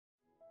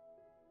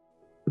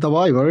The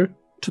Bible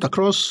to the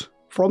cross,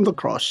 from the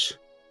cross.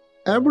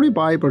 Every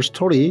Bible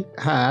story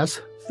has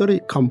three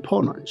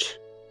components.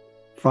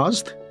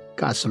 First,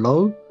 God's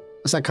law.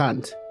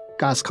 Second,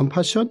 God's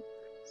compassion.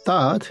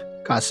 Third,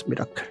 God's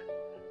miracle.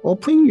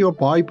 Opening your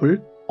Bible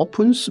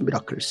opens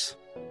miracles.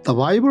 The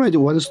Bible as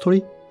one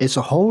story is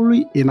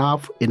wholly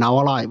enough in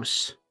our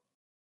lives.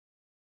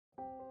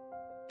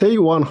 Day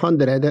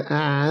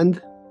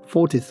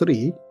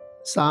 143,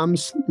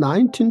 Psalms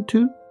 19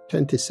 to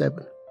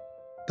 27.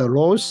 The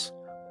rose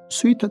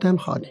sweeter than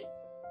honey.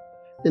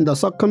 In the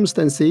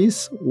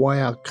circumstances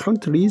where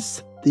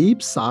countless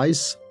deep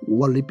sighs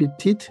were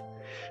repeated,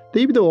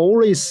 David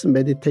always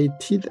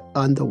meditated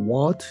on the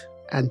word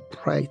and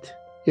prayed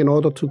in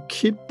order to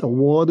keep the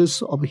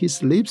words of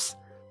his lips,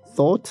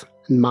 thought,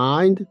 and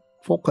mind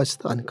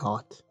focused on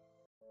God.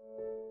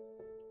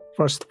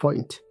 First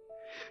point.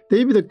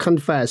 David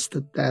confessed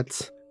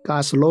that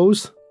God's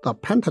laws, the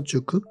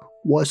Pentateuch,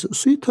 was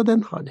sweeter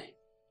than honey.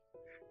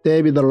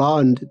 David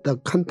learned the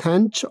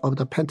content of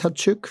the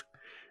Pentateuch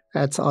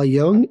at a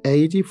young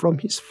age from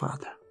his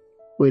father.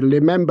 We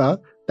remember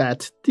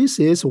that this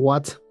is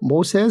what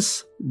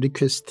Moses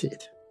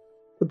requested.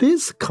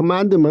 These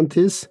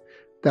commandments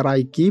that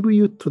I give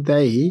you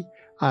today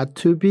are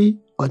to be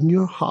on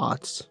your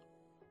hearts.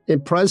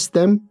 Impress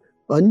them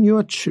on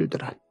your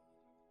children.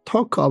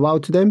 Talk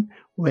about them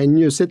when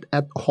you sit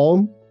at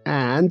home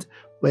and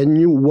when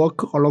you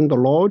walk along the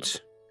road,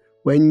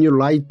 when you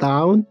lie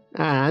down,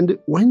 and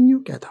when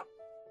you get up.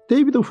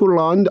 David, who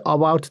learned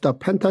about the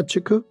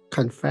Pentateuch,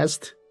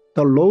 confessed,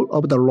 "The law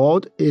of the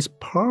Lord is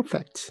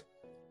perfect,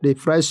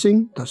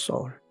 refreshing the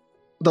soul."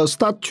 The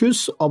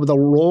statutes of the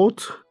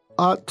Lord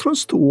are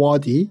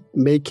trustworthy,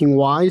 making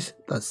wise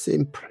the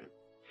simple.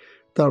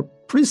 The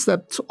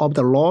precepts of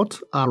the Lord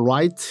are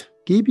right,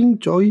 giving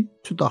joy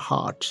to the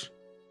heart.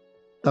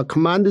 The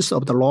commands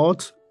of the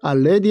Lord are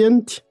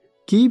radiant,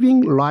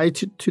 giving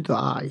light to the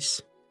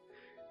eyes.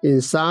 In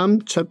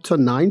Psalm chapter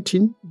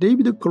 19,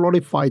 David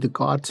glorified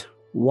God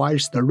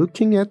whilst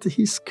looking at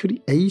his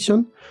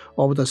creation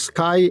of the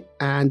sky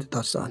and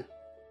the sun.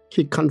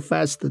 He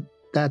confessed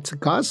that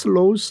God's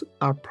laws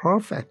are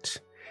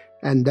perfect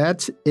and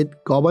that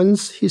it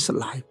governs his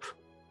life.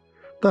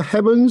 The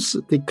heavens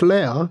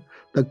declare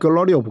the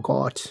glory of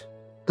God.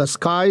 The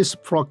skies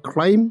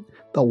proclaim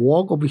the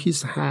work of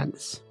his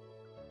hands.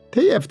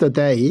 Day after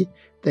day,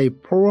 they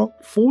pour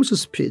forth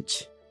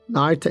speech.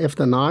 Night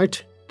after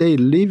night, they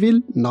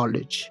reveal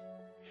knowledge.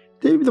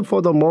 David,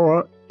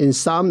 furthermore, in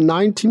Psalm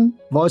 19,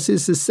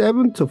 verses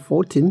 7 to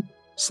 14,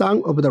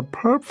 sang of the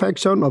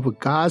perfection of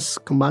God's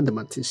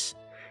commandments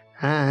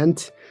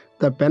and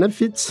the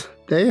benefits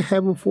they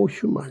have for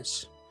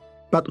humans.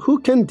 But who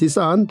can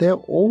discern their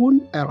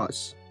own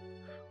errors?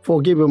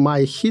 Forgive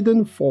my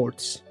hidden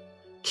faults.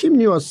 Keep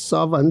your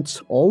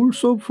servants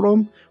also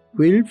from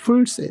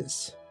willful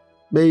sins.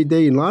 May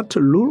they not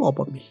rule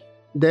over me.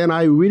 Then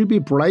I will be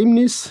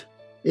blameless,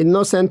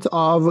 innocent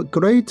of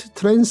great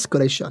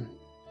transgression.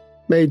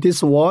 May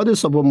these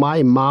words of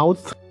my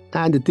mouth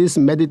and this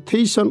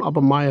meditation of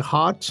my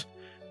heart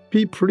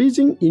be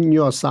pleasing in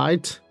your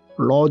sight,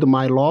 Lord,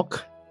 my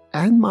rock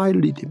and my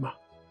redeemer.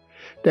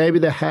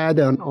 David had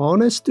an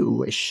honest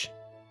wish.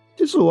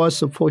 This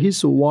was for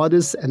his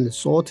words and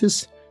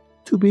thoughts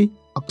to be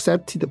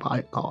accepted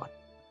by God.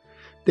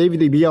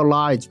 David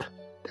realized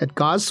that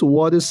God's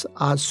words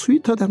are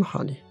sweeter than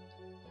honey.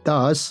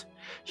 Thus,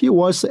 he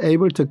was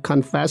able to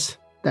confess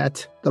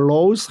that the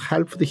laws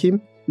helped him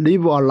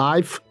live a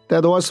life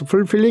that was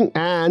fulfilling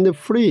and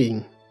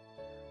freeing.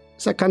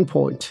 Second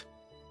point,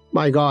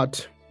 my God,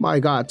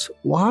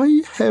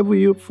 why have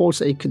you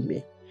forsaken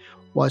me?"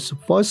 was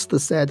first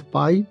said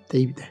by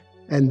David,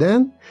 and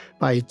then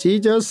by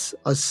Jesus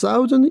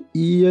 1,000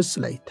 years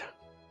later.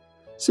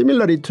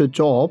 Similarly to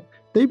Job,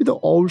 David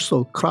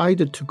also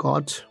cried to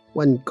God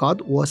when God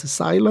was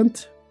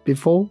silent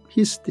before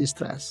his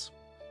distress.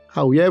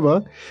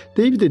 However,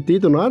 David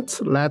did not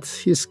let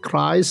his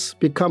cries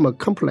become a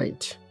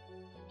complaint.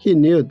 He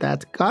knew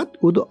that God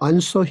would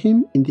answer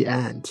him in the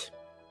end.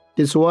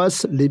 This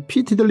was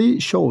repeatedly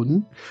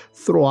shown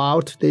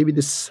throughout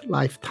David's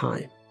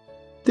lifetime.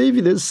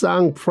 David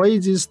sang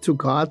praises to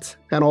God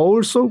and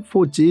also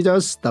for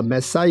Jesus, the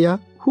Messiah,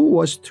 who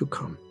was to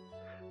come.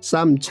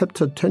 Psalm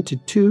chapter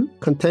 22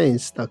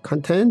 contains the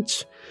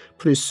content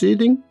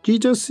preceding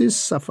Jesus'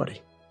 suffering.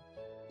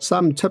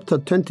 Psalm chapter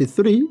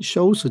 23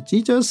 shows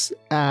Jesus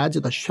as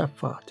the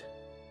shepherd.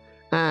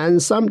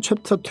 And Psalm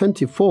chapter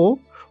 24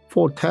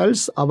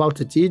 foretells about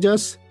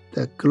Jesus,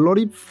 the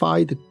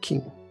glorified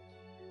King.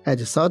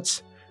 As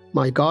such,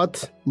 my God,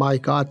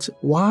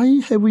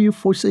 why have you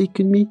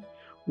forsaken me?"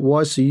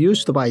 was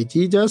used by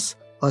Jesus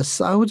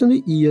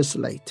 1,000 years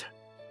later.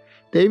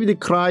 David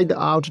cried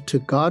out to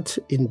God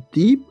in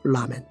deep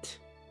lament.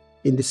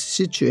 In this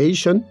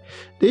situation,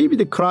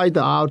 David cried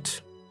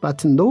out,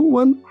 but no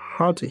one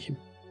heard him.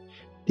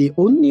 The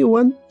only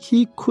one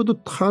he could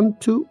turn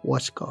to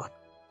was God.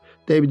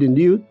 David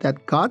knew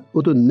that God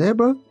would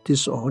never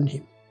disown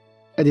him.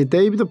 As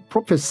David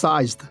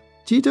prophesied,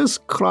 Jesus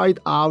cried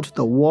out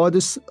the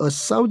words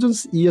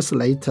 1,000 years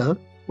later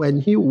when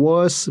he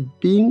was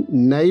being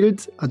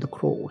nailed on the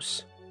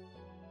cross.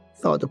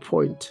 Third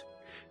point,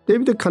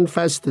 David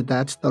confessed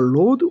that the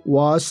Lord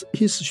was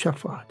his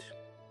shepherd.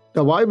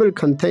 The Bible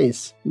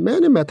contains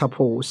many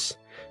metaphors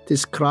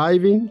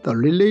describing the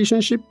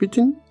relationship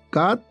between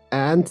God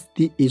and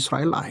the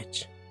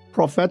Israelites.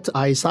 Prophet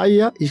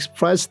Isaiah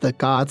expressed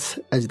God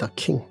as the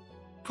king.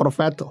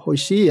 Prophet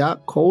Hosea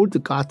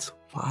called God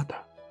Father.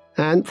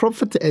 And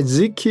Prophet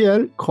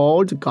Ezekiel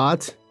called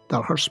God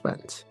the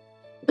husband.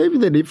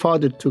 David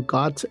referred to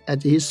God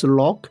as his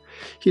rock,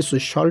 his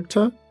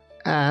shelter,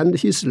 and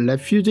his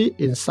refuge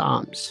in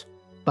Psalms.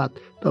 But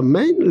the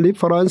main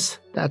reference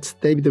that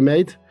David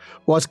made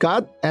was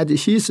God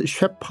as his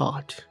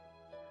shepherd.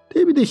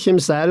 David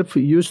himself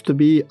used to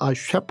be a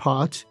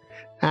shepherd,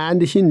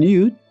 and he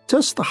knew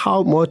just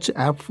how much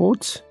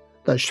effort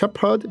the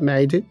shepherd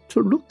made to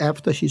look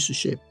after his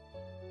sheep.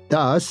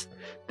 Thus,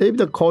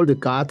 David called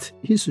God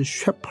his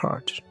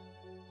shepherd.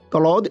 The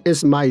Lord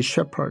is my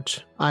shepherd,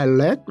 I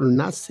lack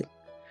nothing.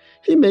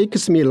 He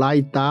makes me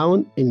lie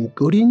down in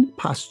green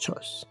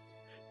pastures.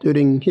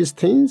 During his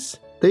teens,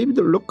 David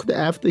looked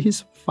after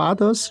his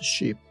father's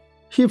sheep.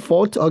 He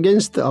fought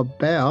against a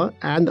bear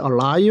and a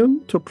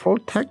lion to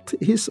protect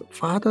his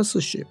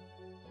father's sheep.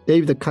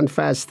 David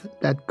confessed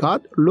that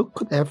God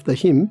looked after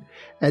him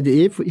as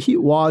if he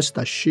was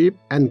the sheep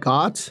and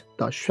God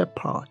the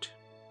shepherd.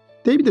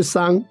 David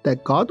sang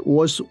that God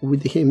was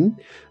with him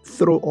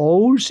through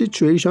all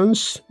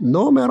situations,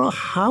 no matter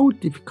how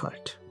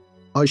difficult.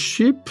 A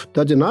sheep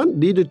does not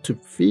need to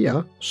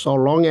fear so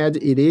long as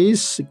it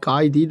is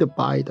guided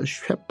by the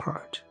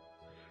shepherd.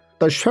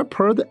 The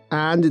shepherd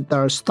and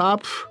the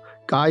staff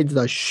guide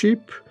the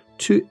sheep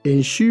to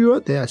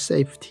ensure their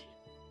safety.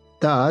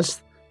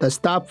 Thus, the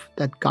staff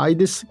that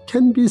guides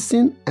can be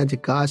seen as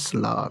God's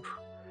love.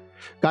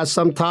 God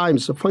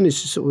sometimes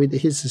punishes with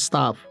his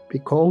staff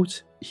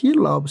because he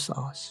loves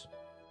us.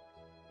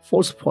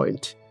 Fourth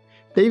point,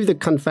 David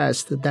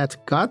confessed that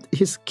God,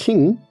 his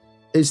king,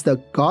 is the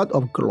God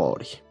of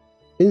glory.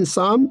 In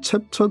Psalm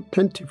chapter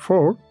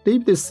 24,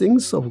 David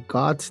sings of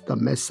God the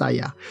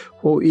Messiah,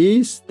 who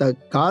is the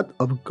God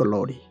of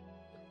glory.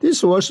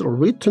 This was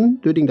written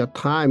during the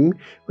time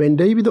when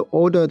David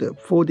ordered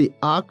for the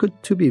ark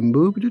to be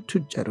moved to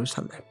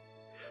Jerusalem.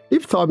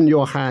 Lift up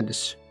your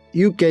hands,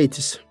 you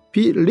gates,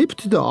 be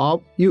lifted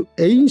up, you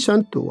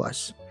ancient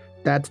doors,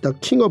 that the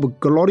King of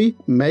glory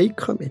may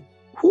come in.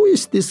 Who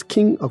is this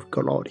King of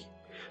glory?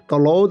 The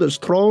Lord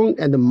strong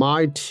and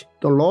mighty,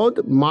 the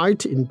Lord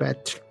mighty in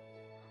battle.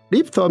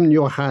 Lift up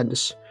your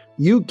hands,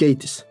 you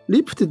gates,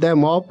 lift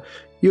them up,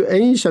 you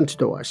ancient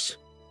doors,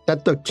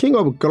 that the King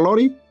of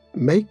glory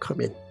may come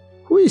in.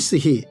 Who is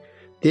he,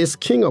 this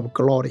King of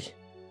glory?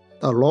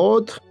 The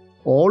Lord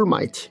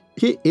Almighty.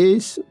 He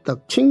is the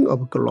King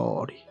of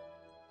glory.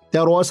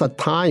 There was a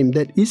time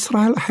that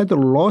Israel had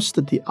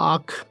lost the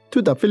ark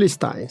to the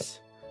Philistines.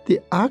 The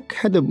ark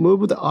had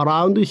moved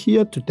around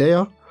here to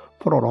there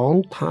for a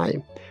long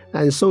time,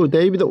 and so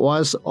David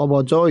was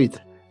overjoyed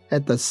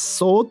at the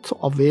thought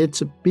of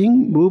it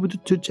being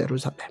moved to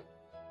Jerusalem.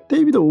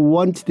 David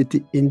wanted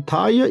the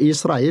entire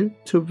Israel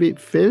to be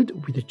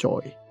filled with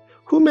joy.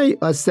 Who may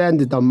ascend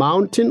the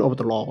mountain of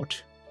the Lord?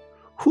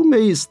 Who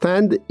may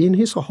stand in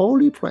his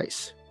holy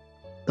place?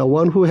 The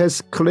one who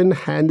has clean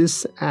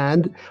hands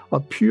and a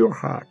pure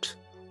heart,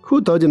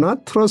 who does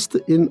not trust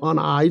in an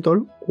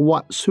idol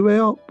or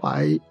swear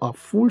by a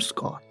false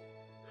god.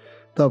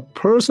 The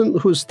person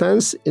who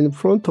stands in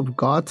front of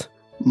God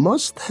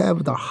must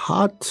have the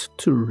heart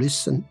to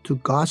listen to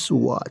God's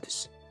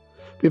words.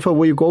 Before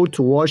we go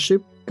to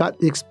worship, God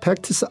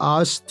expects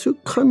us to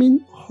come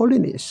in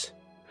holiness.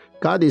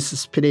 God is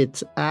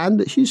spirit,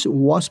 and his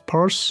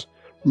worshippers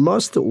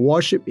must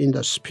worship in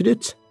the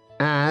spirit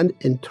and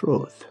in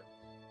truth.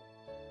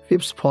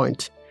 Fifth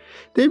point,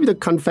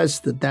 David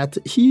confessed that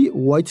he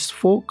waits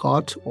for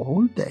God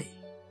all day.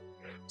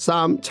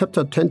 Psalm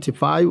chapter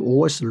 25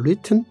 was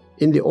written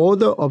in the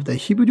order of the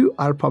Hebrew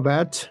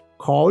alphabet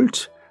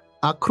called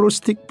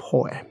acrostic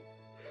poem.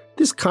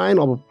 This kind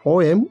of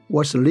poem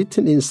was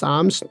written in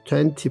Psalms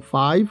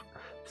 25,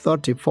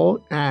 34,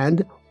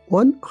 and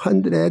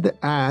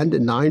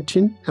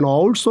 119, and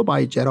also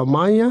by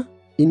Jeremiah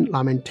in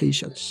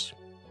Lamentations.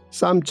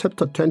 Psalm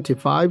chapter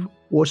 25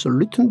 was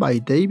written by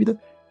David,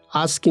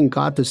 asking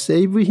God to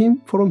save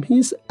him from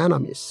his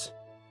enemies.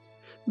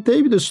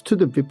 David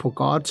stood before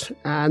God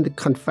and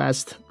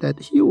confessed that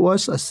he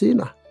was a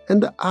sinner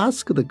and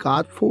asked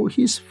God for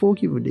his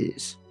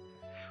forgiveness.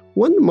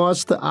 One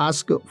must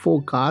ask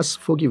for God's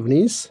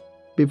forgiveness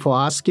before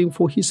asking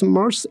for his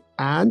mercy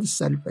and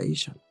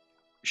salvation.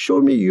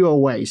 Show me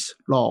your ways,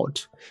 Lord.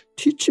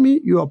 Teach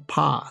me your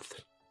path.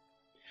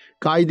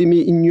 Guide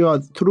me in your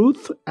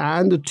truth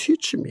and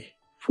teach me.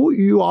 For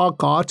you are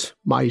God,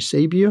 my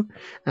Savior,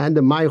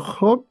 and my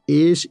hope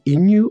is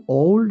in you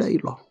all day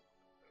long.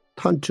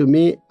 Turn to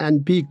me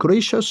and be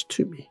gracious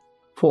to me,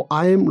 for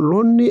I am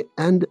lonely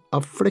and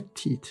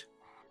afflicted.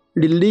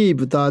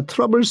 Relieve the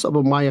troubles of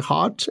my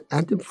heart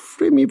and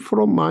free me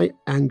from my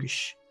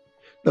anguish.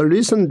 The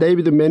reason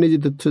David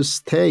managed to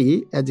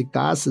stay as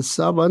God's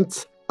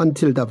servant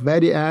until the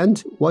very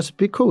end was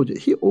because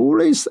he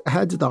always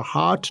had the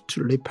heart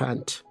to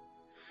repent.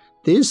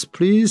 This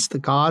pleased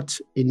God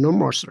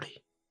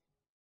enormously.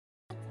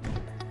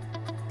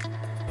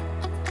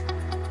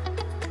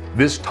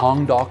 This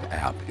Tongdok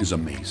app is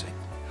amazing.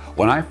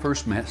 When I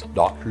first met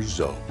Dr.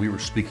 Zoh, we were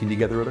speaking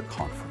together at a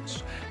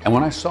conference. And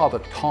when I saw the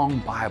Tong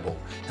Bible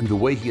and the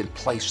way he had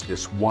placed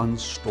this one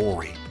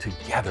story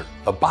together,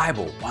 the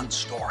Bible, one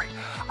story,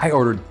 I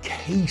ordered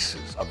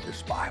cases of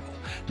this Bible.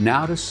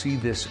 Now to see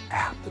this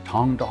app, the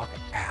Tongdok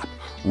app,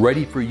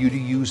 ready for you to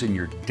use in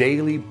your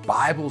daily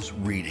Bible's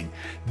reading,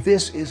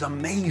 this is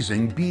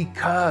amazing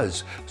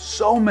because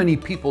so many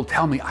people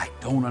tell me I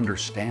don't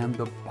understand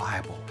the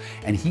Bible.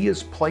 And he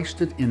has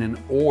placed it in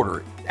an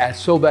order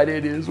so that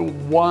it is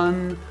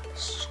one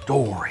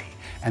story.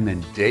 And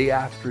then day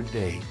after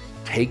day,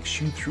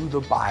 takes you through the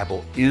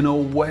Bible in a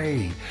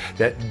way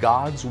that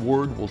God's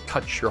Word will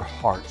touch your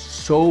heart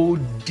so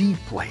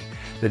deeply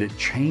that it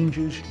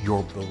changes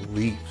your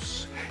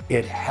beliefs.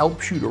 It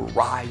helps you to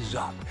rise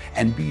up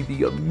and be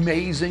the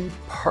amazing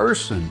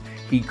person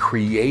He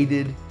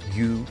created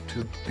you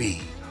to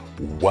be.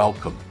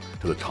 Welcome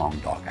to the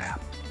Tongdok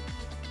app.